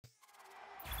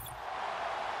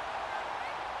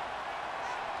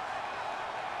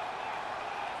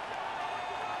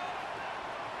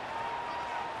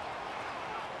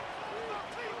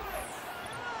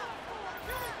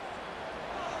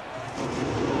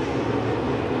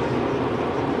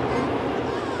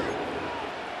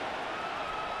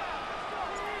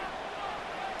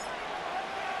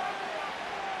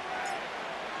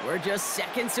We're just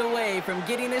seconds away from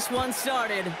getting this one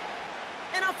started.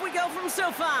 And off we go from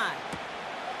SoFi.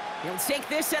 He'll take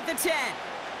this at the 10.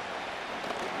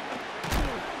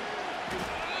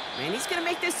 And he's going to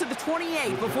make this to the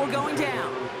 28 before going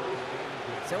down.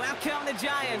 So out come the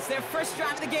Giants, their first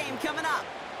drive of the game coming up.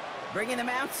 Bringing them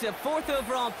out to 4th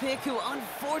overall pick, who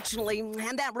unfortunately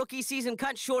had that rookie season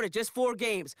cut short at just 4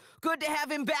 games. Good to have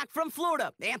him back from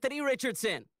Florida, Anthony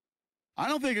Richardson. I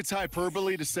don't think it's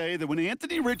hyperbole to say that when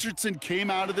Anthony Richardson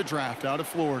came out of the draft out of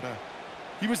Florida,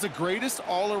 he was the greatest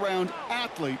all-around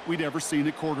athlete we'd ever seen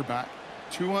at quarterback.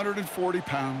 240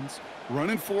 pounds,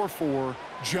 running 4.4,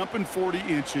 jumping 40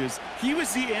 inches. He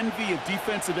was the envy of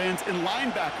defensive ends and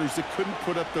linebackers that couldn't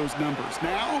put up those numbers.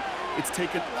 Now, it's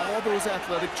taken all those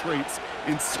athletic traits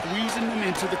and squeezing them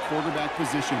into the quarterback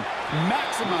position,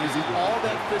 maximizing all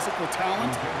that physical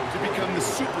talent to become the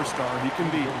superstar he can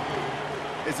be.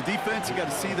 As a defense, you got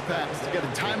to see the pass. You got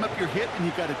to time up your hit, and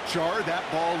you got to jar that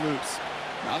ball loose.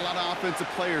 Not a lot of offensive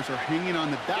players are hanging on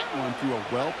to that one through a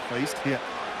well-placed hit.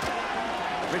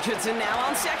 Richardson now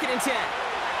on 2nd and 10.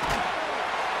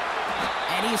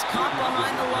 And he's caught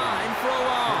behind the line for a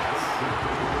loss.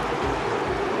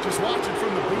 Just watching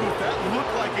from the booth, that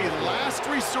looked like a last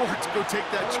resort to go take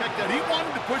that check down. He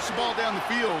wanted to push the ball down the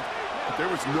field, but there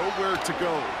was nowhere to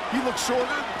go. He looked shorter,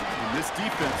 and this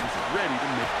defense is ready to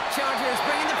make it. Chargers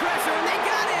bringing the pressure, and they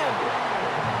got him!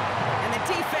 And the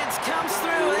defense comes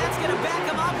through. That's going to back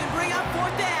him up and bring up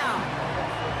 4th down.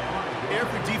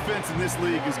 Every defense in this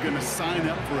league is going to sign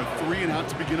up for a 3-and-out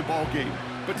to begin a ball game.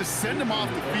 But to send him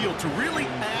off the field, to really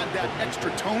add that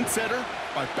extra tone setter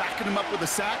by backing him up with a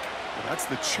sack, well, that's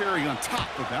the cherry on top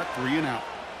of that 3-and-out.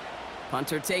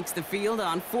 Punter takes the field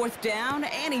on 4th down,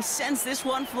 and he sends this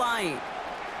one flying.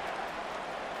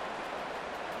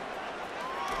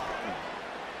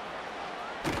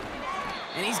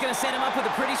 And he's going to set him up with a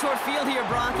pretty short field here,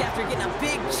 Brock, after getting a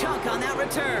big chunk on that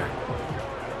return.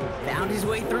 Found his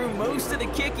way through most of the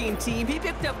kicking team. He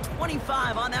picked up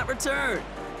 25 on that return.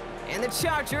 And the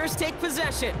Chargers take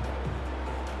possession.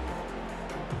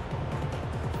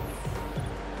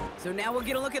 So now we'll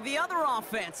get a look at the other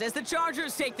offense as the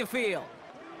Chargers take the field.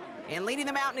 And leading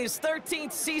them out in his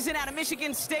 13th season out of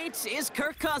Michigan State is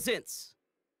Kirk Cousins.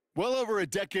 Well over a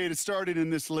decade of starting in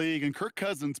this league, and Kirk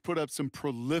Cousins put up some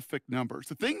prolific numbers.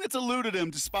 The thing that's eluded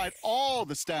him, despite all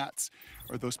the stats,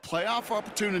 are those playoff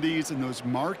opportunities and those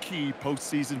marquee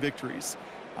postseason victories.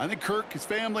 I think Kirk, his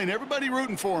family, and everybody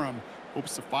rooting for him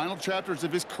hopes the final chapters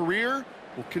of his career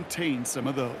will contain some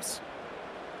of those.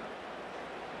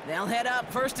 They'll head up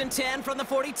 1st and 10 from the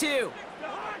 42.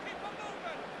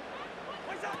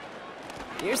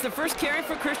 Here's the first carry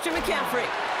for Christian McCaffrey.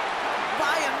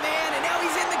 By a man, and now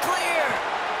he's in the clear.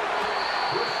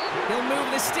 He'll move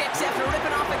the sticks after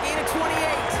ripping off a gain of 28.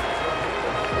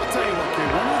 I'll tell you what, kid,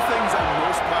 one of the things I'm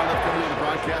most proud of coming on the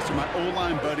broadcast are my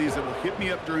O-line buddies that will hit me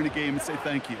up during the game and say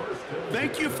thank you.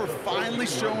 Thank you for finally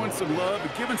showing some love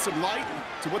and giving some light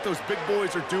to what those big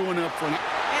boys are doing up front.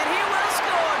 And he will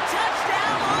score.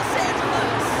 Touchdown, Los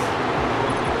Angeles.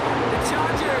 The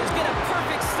Chargers get a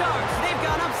perfect start. They've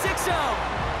gone up 6-0.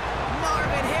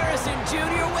 Marvin Harrison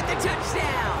Jr. with the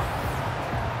touchdown.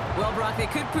 Well, Brock, they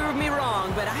could prove me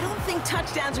wrong, but I don't think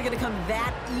touchdowns are going to come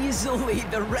that easily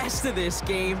the rest of this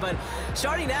game. But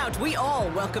starting out, we all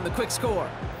welcome the quick score.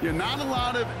 Yeah, not a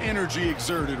lot of energy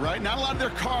exerted, right? Not a lot of their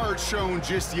cards shown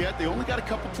just yet. They only got a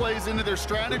couple plays into their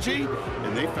strategy,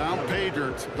 and they found pay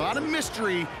dirt. A lot of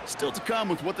mystery still to come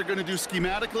with what they're going to do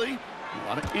schematically. A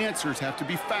lot of answers have to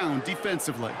be found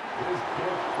defensively.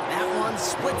 That one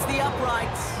splits the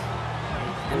uprights.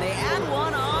 And they add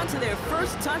one on to their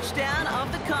first touchdown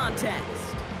of the contest.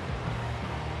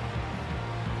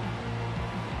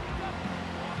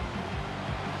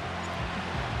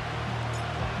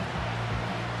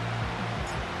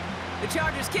 The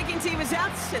Chargers kicking team is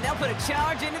out, and they'll put a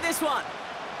charge into this one.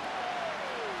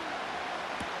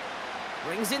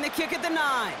 Brings in the kick at the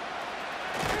 9.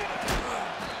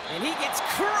 And he gets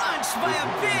crunched by a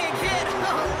big hit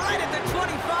right at the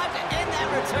 25 to end that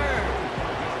return.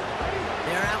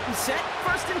 They're out and set,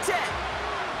 1st and 10.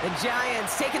 The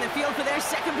Giants taking the field for their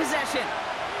second possession.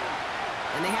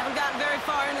 And they haven't gotten very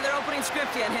far into their opening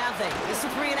script yet, have they? This is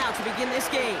a 3-and-out to begin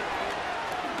this game.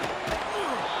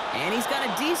 And he's got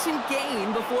a decent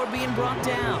gain before being brought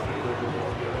down.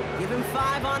 Give him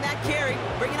 5 on that carry,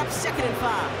 bringing up 2nd and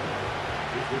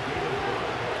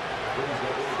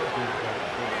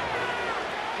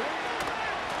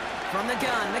 5. From the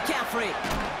gun, McCaffrey.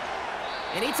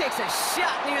 And he takes a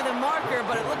shot near the marker,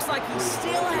 but it looks like he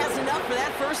still has enough for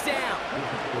that first down.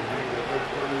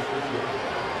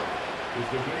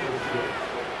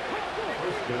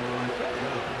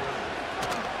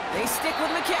 They stick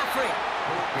with McCaffrey.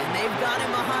 And they've got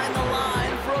him behind the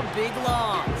line for a big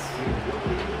loss.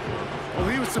 Well,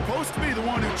 he was supposed to be the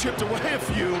one who chipped away a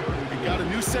few and got a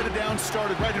new set of downs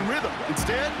started right in rhythm.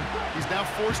 Instead, he's now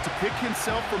forced to pick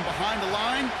himself from behind the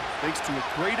line thanks to a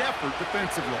great effort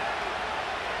defensively.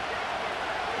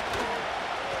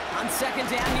 On second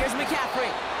down, here's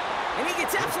McCaffrey. And he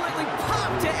gets absolutely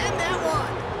popped to end that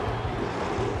one.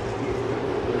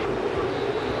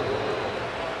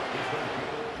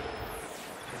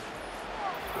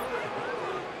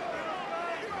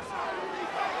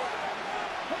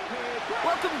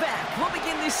 Welcome back. We'll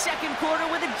begin this second quarter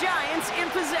with the Giants in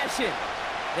possession.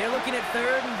 They're looking at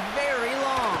third and very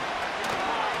long.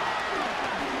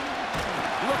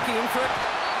 Looking for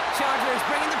Chargers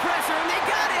bringing the pressure, and they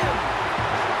got him.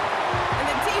 And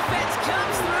the defense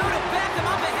comes through to back them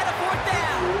up ahead of fourth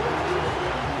down.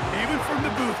 Even from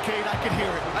the booth, Kate, I can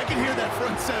hear it. I can hear that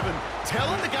front seven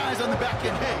telling the guys on the back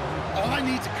end, hey, all I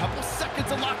need is a couple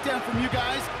seconds of lockdown from you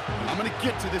guys. I'm going to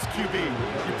get to this QB.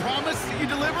 You promise that you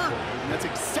deliver? And that's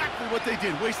exactly what they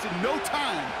did. Wasted no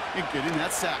time in getting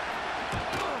that sack.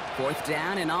 Fourth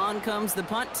down, and on comes the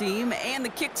punt team, and the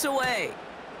kick's away.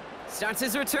 Starts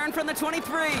his return from the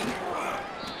 23.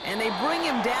 And they bring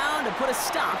him down to put a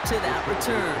stop to that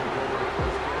return.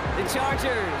 The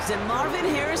Chargers and Marvin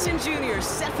Harrison Jr.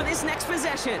 set for this next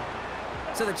possession.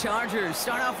 So the Chargers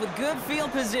start off with good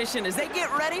field position as they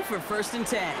get ready for 1st and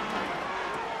 10.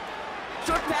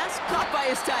 Short pass caught by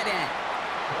his tight end.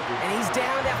 And he's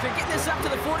down after getting this up to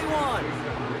the 41.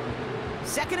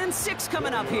 2nd and 6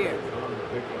 coming up here.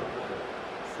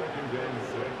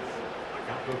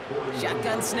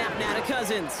 Shotgun snap now to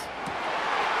Cousins.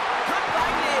 Cut by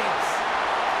Diggs.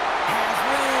 Has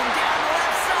room down the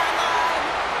left sideline.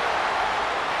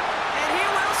 And he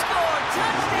will score.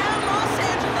 Touchdown, Los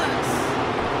Angeles.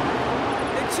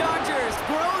 The Chargers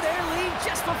grow their lead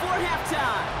just before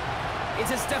halftime.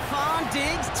 It's a Stephon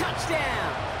Diggs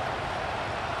touchdown.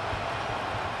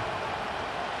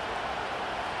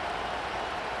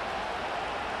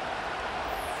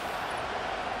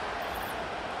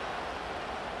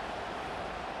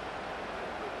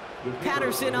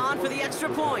 Patterson on for the extra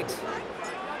point.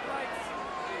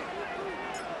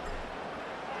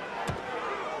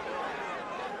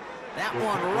 That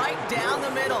one right down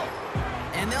the middle.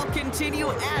 And they'll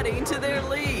continue adding to their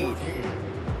lead.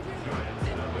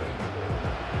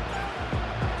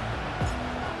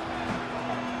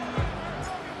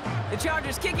 The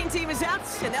Chargers kicking team is out,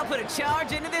 and they'll put a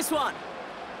charge into this one.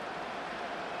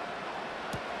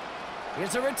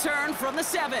 Here's a return from the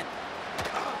 7.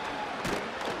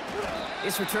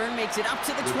 This return makes it up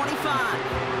to the 25.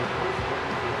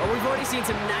 Well, we've already seen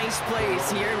some nice plays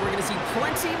here, and we're going to see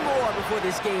plenty more before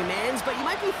this game ends. But you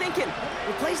might be thinking,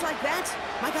 with plays like that,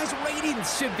 my guys' ratings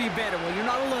should be better. Well, you're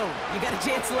not alone. You got a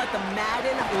chance to let the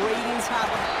Madden ratings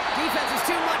hotline. Defense is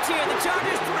too much here. The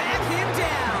Chargers drag him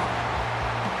down.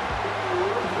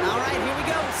 All right, here we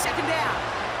go. 2nd down.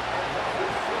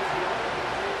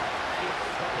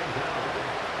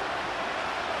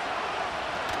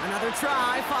 Another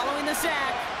try following the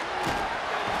sack.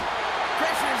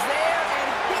 Pressure's there, and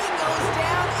he goes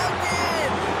down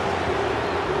again.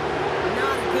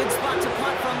 Not a good spot to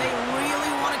punt from. They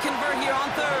really want to convert here on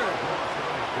 3rd.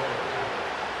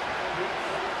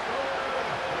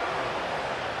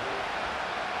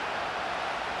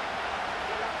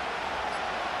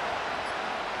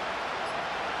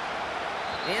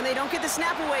 And they don't get the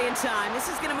snap away in time. This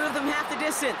is going to move them half the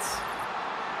distance.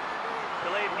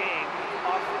 Delayed game.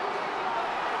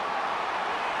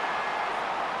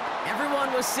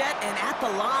 Everyone was set and at the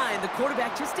line. The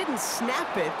quarterback just didn't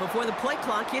snap it before the play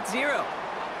clock hit 0.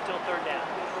 Still 3rd down.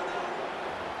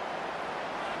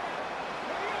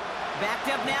 Backed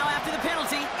up now after the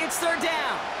penalty. It's 3rd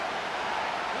down.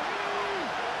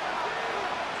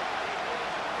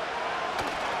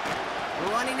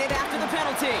 Running it after the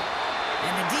penalty.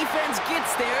 And the defense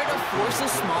gets there to force a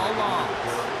small loss.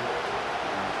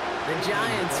 The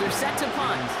Giants are set to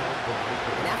punt.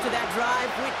 And after that drive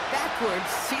went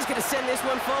backwards, he's going to send this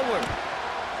one forward.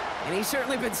 And he's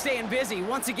certainly been staying busy.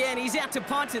 Once again, he's out to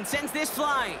punt and sends this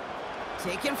flying.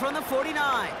 Taken from the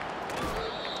 49.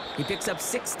 He picks up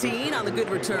 16 on the good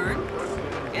return.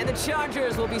 And the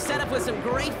Chargers will be set up with some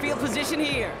great field position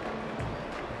here.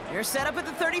 They're set up at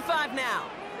the 35 now.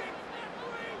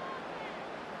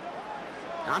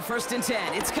 On 1st and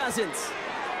 10, it's Cousins.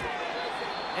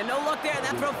 And no look there,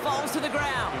 that throw falls to the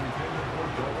ground.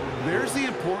 There's the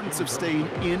importance of staying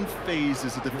in phase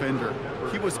as a defender.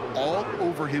 He was all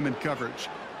over him in coverage,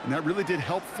 and that really did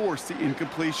help force the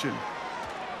incompletion.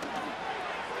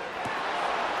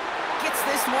 Gets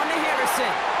this one to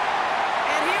Harrison.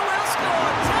 And he will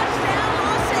score. Touchdown!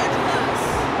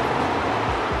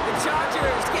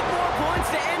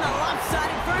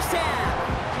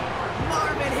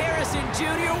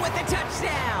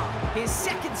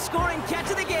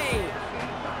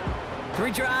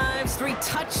 3 drives, 3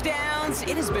 touchdowns.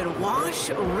 It has been wash,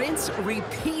 rinse,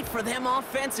 repeat for them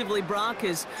offensively, Brock,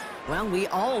 as, well, we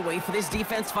all wait for this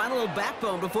defense to find a little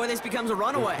backbone before this becomes a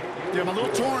runaway. Yeah, I'm a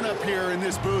little torn up here in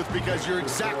this booth because you're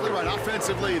exactly right.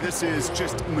 Offensively, this is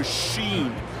just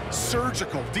machined,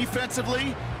 surgical.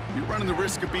 Defensively, you're running the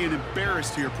risk of being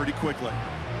embarrassed here pretty quickly.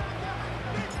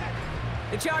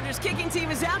 The Chargers kicking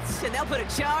team is out, and they'll put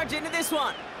a charge into this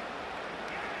one.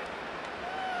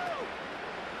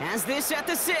 Has this at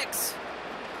the 6.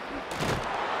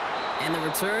 And the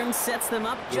return sets them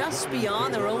up just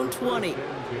beyond their own 20.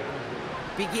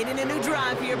 Beginning a new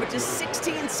drive here, but just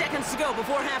 16 seconds to go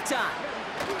before halftime.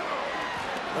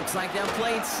 Looks like they'll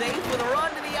play it safe with a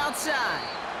run to the outside.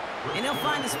 And he'll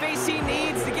find the space he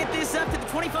needs to get this up to the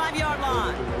 25-yard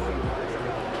line.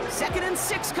 2nd and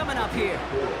 6 coming up here.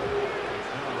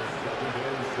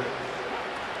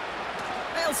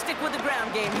 They'll stick with the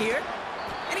ground game here.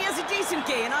 And he has a decent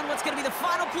gain on what's going to be the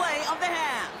final play of the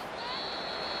half.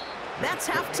 That's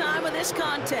halftime of this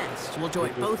contest. We'll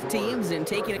join both teams in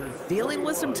dealing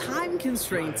with some time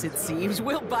constraints, it seems.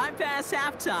 We'll bypass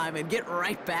halftime and get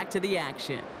right back to the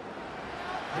action.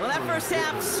 Well, that first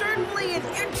half, certainly an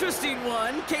interesting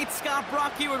one. Kate, Scott,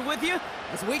 Brock Ewart with you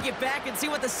as we get back and see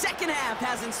what the second half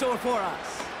has in store for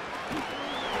us.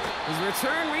 His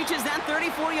return reaches that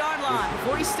 34-yard line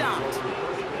before he stopped.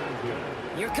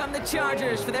 Here come the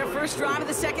Chargers for their first drive of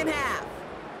the second half.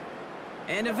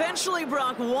 And eventually,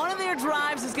 Brock, one of their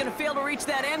drives is going to fail to reach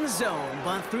that end zone.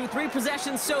 But through 3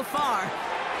 possessions so far,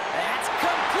 that's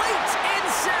complete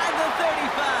inside the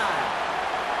 35.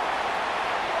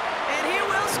 And he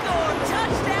will score.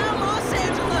 Touchdown, Los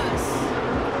Angeles.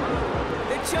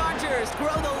 The Chargers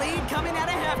grow the lead coming out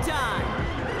of halftime.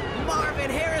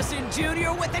 Marvin Harrison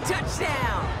Jr. with the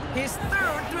touchdown. His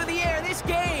 3rd through the air this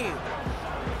game.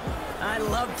 I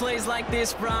love plays like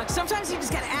this, Brock. Sometimes you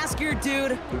just got to ask your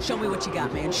dude, show me what you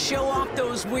got, man. Show off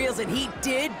those wheels, and he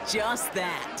did just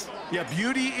that. Yeah,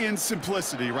 beauty in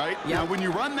simplicity, right? Yep. Now, when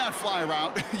you run that fly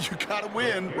route, you got to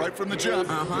win right from the jump.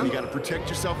 And you got to protect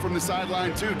yourself from the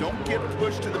sideline, too. Don't get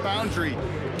pushed to the boundary.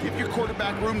 Give your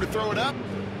quarterback room to throw it up,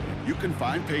 and you can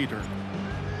find pay dirt.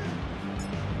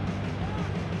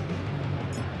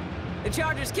 The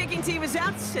Chargers kicking team is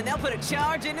out, and they'll put a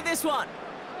charge into this one.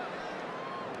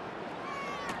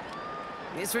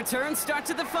 This return starts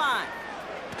at the 5.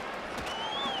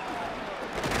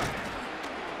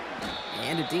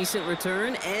 And a decent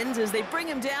return ends as they bring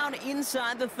him down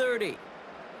inside the 30.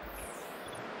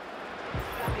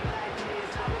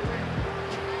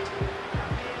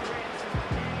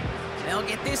 They'll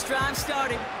get this drive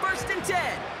started. 1st and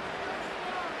 10.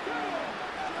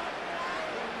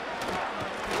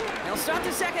 They'll start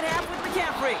the second half with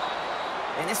McCaffrey.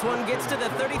 And this one gets to the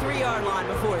 33-yard line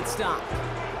before it's stopped.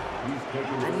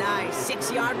 A nice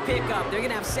 6-yard pickup. They're going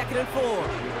to have 2nd and 4.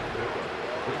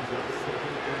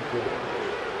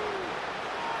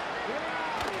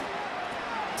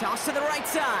 Toss to the right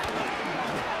side.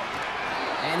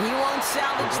 And he won't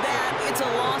salvage that. It's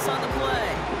a loss on the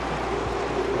play.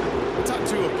 I talked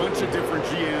to a bunch of different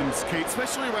GMs, Kate,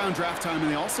 especially around draft time, and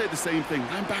they all say the same thing.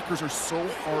 Linebackers are so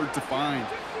hard to find.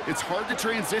 It's hard to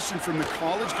transition from the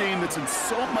college game that's in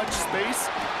so much space.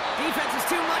 Defense is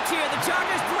too much here. The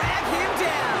Chargers drag him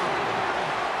down.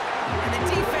 And the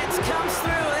defense comes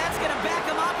through. That's going to back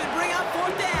him up and bring up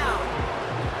 4th down.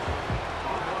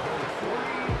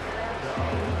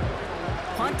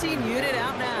 Punting unit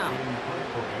out now.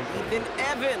 Ethan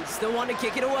Evans, the one to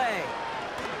kick it away.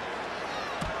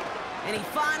 And he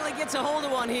finally gets a hold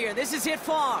of one here. This is hit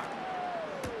far.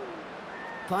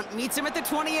 Punt meets him at the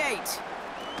 28.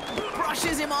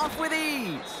 Brushes him off with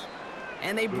ease.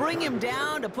 And they bring him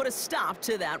down to put a stop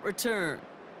to that return.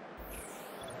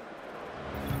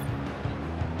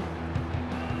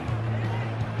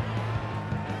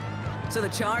 So the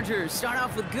Chargers start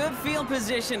off with good field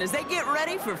position as they get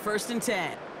ready for 1st and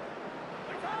 10.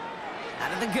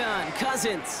 Out of the gun,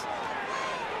 Cousins.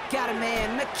 Got a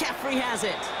man, McCaffrey has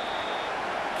it.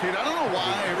 Kate, I don't know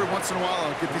why every once in a while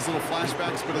I'll get these little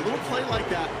flashbacks, but a little play like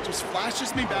that just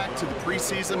flashes me back to the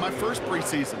preseason, my first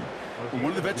preseason. When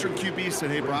one of the veteran QBs said,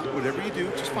 hey, Brock, whatever you do,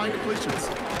 just find completions.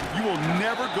 You will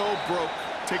never go broke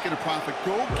taking a profit.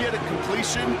 Go get a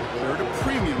completion. They're at a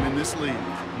premium in this league.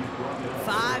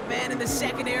 5 men in the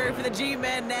secondary for the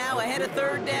G-men now, ahead of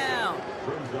 3rd down.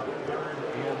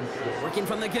 Working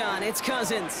from the gun, it's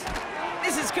Cousins.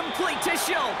 This is complete to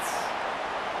Schultz.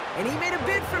 And he made a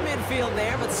bid for midfield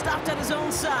there, but stopped on his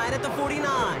own side at the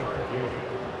 49.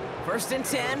 1st and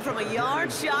 10 from a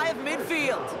yard shy of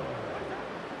midfield.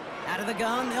 Out of the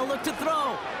gun, they'll look to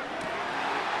throw.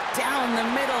 Down the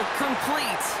middle,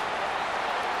 complete.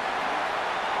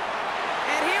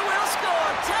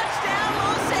 Touchdown,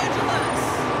 Los Angeles!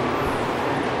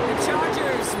 The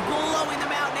Chargers blowing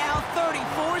them out now,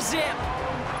 34-zip.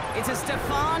 It's a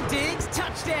Stephon Diggs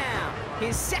touchdown,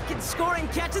 his second scoring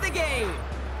catch of the game.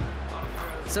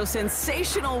 So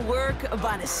sensational work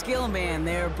by the skill man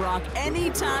there, Brock.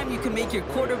 Anytime you can make your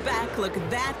quarterback look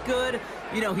that good,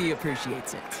 you know he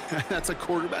appreciates it. That's a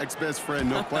quarterback's best friend,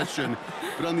 no question.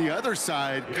 But on the other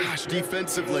side, gosh,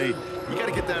 defensively, you got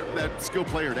to get that skill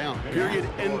player down. Period,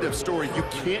 end of story. You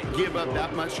can't give up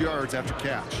that much yards after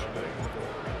catch.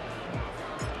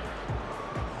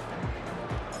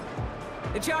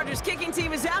 The Chargers kicking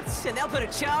team is out, and they'll put a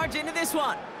charge into this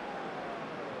one.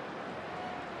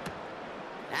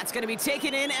 That's going to be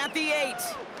taken in at the 8.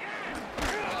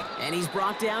 And he's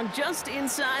brought down just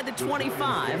inside the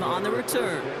 25 on the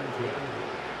return.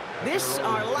 This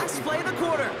our last play of the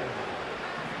quarter.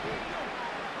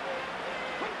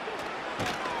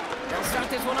 They'll start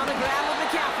this one on the ground with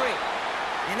McCaffrey.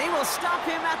 And they will stop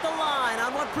him at the line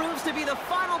on what proves to be the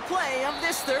final play of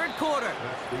this third quarter.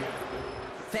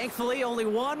 Thankfully, only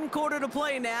one quarter to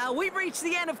play now. We've reached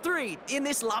the end of 3 in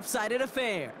this lopsided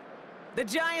affair. The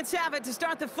Giants have it to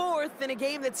start the 4th in a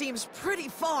game that seems pretty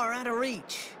far out of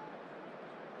reach.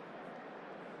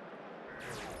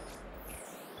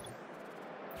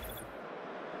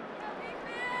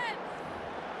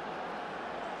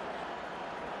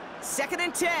 Second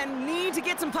and 10, need to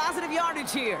get some positive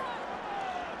yardage here.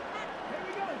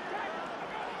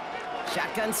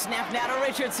 Shotgun snap now to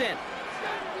Richardson.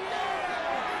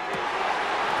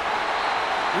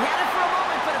 He had it for a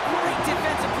moment, but a great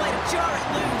defensive play to jar it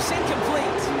loose,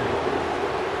 incomplete.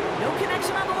 No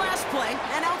connection on the last play,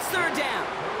 and now it's third down.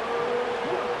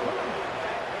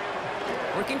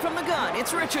 Working from the gun,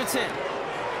 it's Richardson.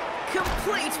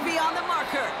 Complete beyond the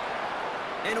marker.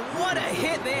 And what a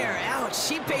hit there. Ouch,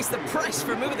 she pays the price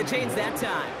for moving the chains that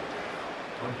time.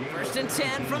 First and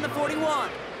 10 from the 41.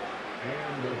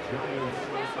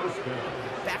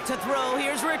 Back to throw,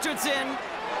 here's Richardson.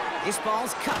 This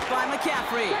ball's cut by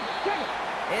McCaffrey.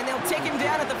 And they'll take him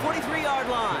down at the 43-yard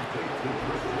line.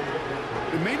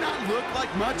 It may not look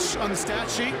like much on the stat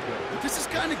sheet, but this is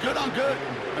kind of good on good.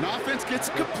 An offense gets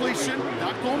a completion,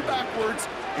 not going backwards,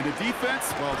 and the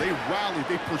defense, well, they rallied,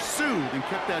 they pursued, and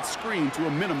kept that screen to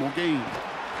a minimal gain.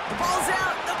 The ball's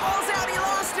out, he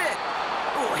lost it.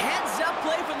 Oh, heads-up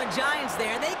play from the Giants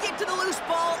there. They get to the loose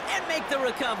ball and make the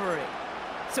recovery.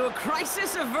 So a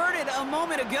crisis averted a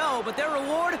moment ago, but their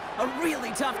reward, a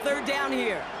really tough third down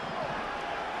here.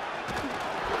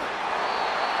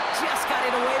 Just got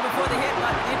it away before the hit,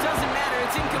 but it doesn't matter.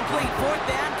 It's incomplete. Fourth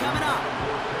down coming up.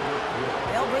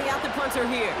 They'll bring out the punter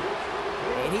here.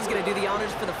 And he's going to do the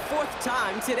honors for the 4th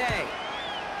time today.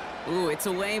 Ooh, it's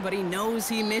away, but he knows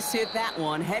he mishit that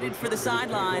one. Headed for the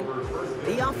sideline.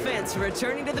 The offense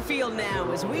returning to the field now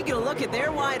as we get a look at their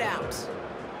wideouts.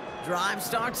 Drive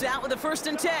starts out with a 1st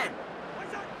and 10.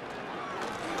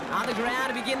 On the ground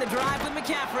to begin the drive with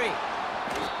McCaffrey.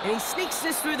 And he sneaks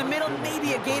this through the middle,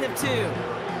 maybe a gain of 2.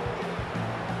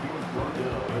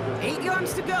 8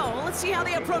 yards to go. Let's see how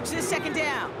they approach this second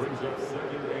down.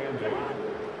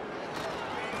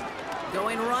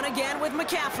 Going run again with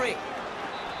McCaffrey.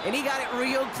 And he got it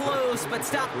real close, but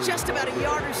stopped just about a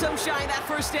yard or so shy of that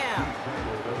first down.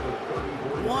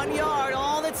 1 yard,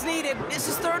 all that's needed. This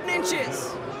is 3rd and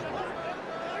inches.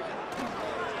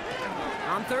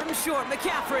 On 3rd and short,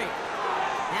 McCaffrey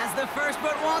has the first,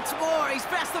 but wants more. He's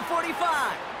past the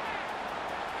 45.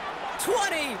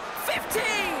 20, 15.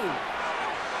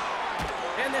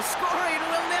 And the scoring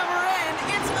will never end.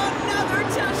 It's another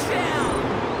touchdown.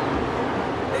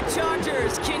 The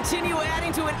Chargers continue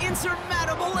adding to an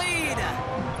insurmountable lead.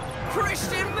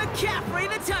 Christian McCaffrey,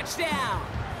 the touchdown.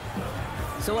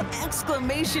 So an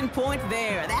exclamation point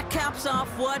there. That caps off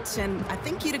what, and I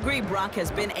think you'd agree, Brock, has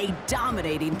been a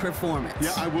dominating performance.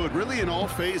 Yeah, I would. Really in all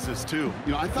phases, too.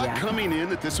 You know, I thought coming in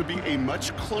that this would be a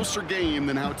much closer game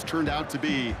than how it's turned out to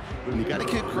be. And you got to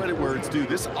give credit where it's due.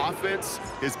 This offense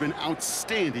has been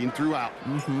outstanding throughout.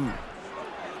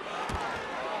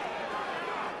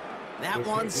 That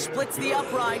one splits the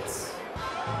uprights.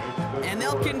 And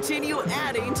they'll continue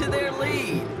adding to their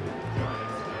lead.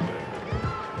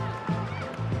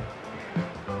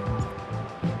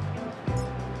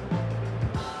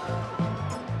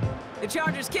 The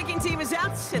Chargers kicking team is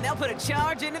out, and they'll put a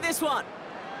charge into this one.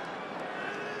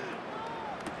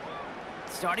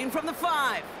 Starting from the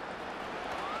 5.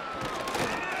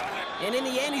 And in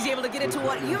the end, he's able to get it to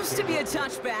what used to be a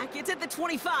touchback. It's at the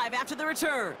 25 after the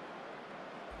return.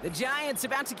 The Giants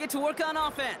about to get to work on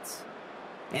offense.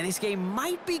 And this game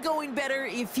might be going better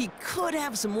if he could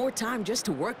have some more time just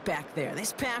to work back there.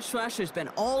 This pass rush has been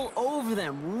all over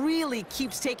them. Really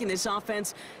keeps taking this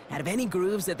offense out of any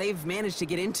grooves that they've managed to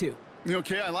get into.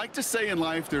 Okay, I like to say in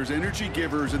life there's energy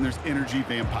givers and there's energy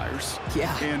vampires.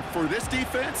 Yeah. And for this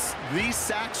defense, these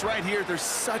sacks right here, they're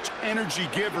such energy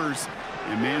givers.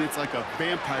 And, man, it's like a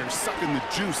vampire sucking the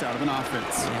juice out of an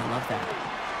offense. Yeah, I love that.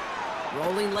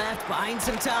 Rolling left, buying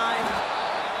some time.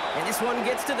 And this one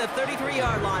gets to the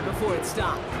 33-yard line before it's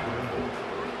stopped.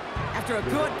 After a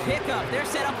good pickup, they're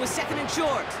set up with 2nd and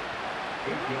short.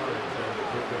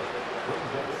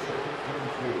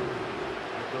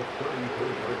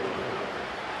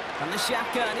 From the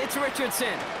shotgun, it's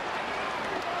Richardson.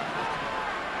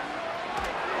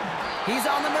 He's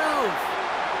on the move.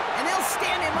 And they'll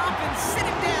stand him up and sit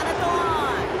him down at the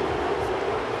line.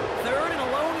 3rd and a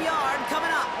lone yard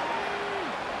coming up.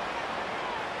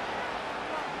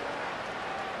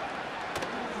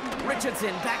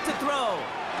 Richardson back to throw.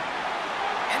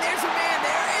 And there's a man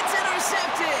there. It's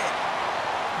intercepted.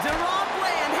 Deron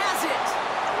Bland has it.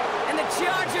 And the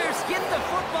Chargers get the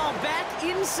football back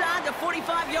inside the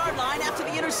 45-yard line after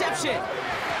the interception.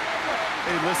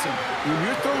 Hey, listen, when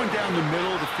you're throwing down the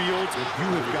middle of the field, you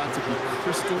have got to be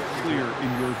crystal clear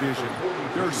in your vision.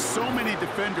 There are so many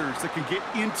defenders that can get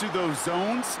into those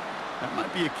zones. That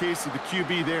might be a case of the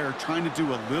QB there trying to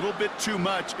do a little bit too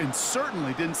much and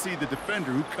certainly didn't see the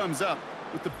defender who comes up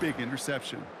with the big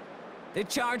interception. The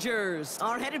Chargers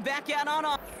are headed back out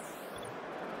on.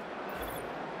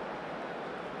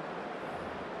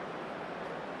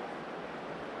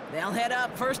 They'll head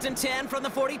up 1st and 10 from the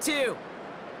 42.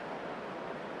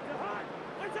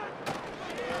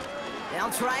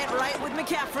 They'll try it right with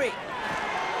McCaffrey.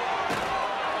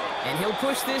 And he'll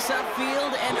push this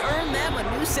upfield and earn them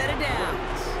a new set of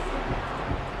downs.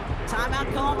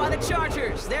 Timeout called by the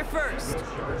Chargers. They're first.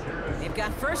 They've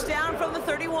got 1st down from the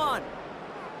 31.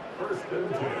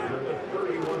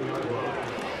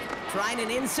 Trying an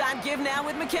inside give now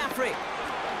with McCaffrey.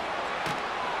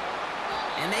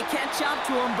 And they catch up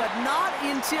to him, but not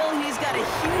until he's got a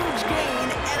huge gain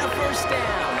and a 1st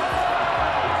down.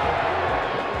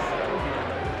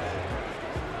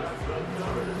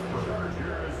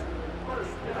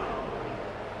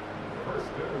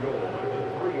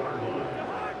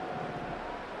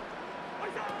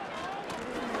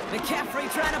 McCaffrey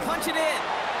trying to punch it in.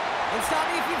 And stop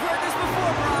me if you've heard this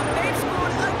before, Brock. They've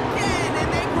scored again, and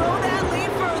they grow that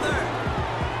lead further.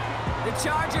 The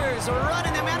Chargers are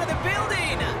running them out of the building.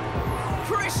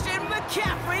 Christian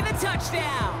McCaffrey, the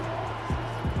touchdown.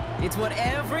 It's what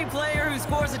every player who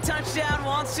scores a touchdown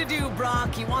wants to do,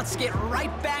 Brock. He wants to get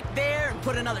right back there and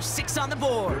put another 6 on the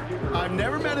board. I've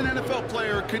never met an NFL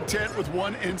player content with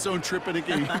one end zone trip in a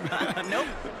game. Nope.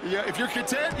 Yeah, if you're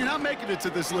content, you're not making it to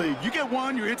this league. You get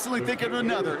one, you're instantly thinking of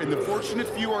another, and the fortunate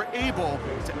few are able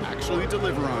to actually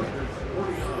deliver on it.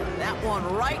 That one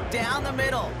right down the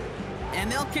middle.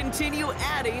 And they'll continue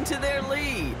adding to their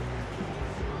lead.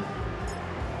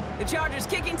 The Chargers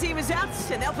kicking team is out,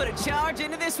 and they'll put a charge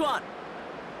into this one.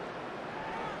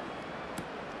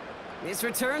 This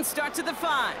return starts at the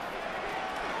 5.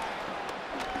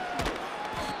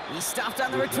 He stopped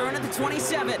on the return at the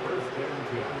 27.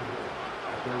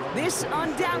 This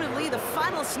undoubtedly the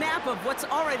final snap of what's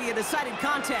already a decided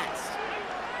contest.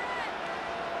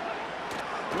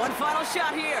 One final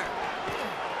shot here.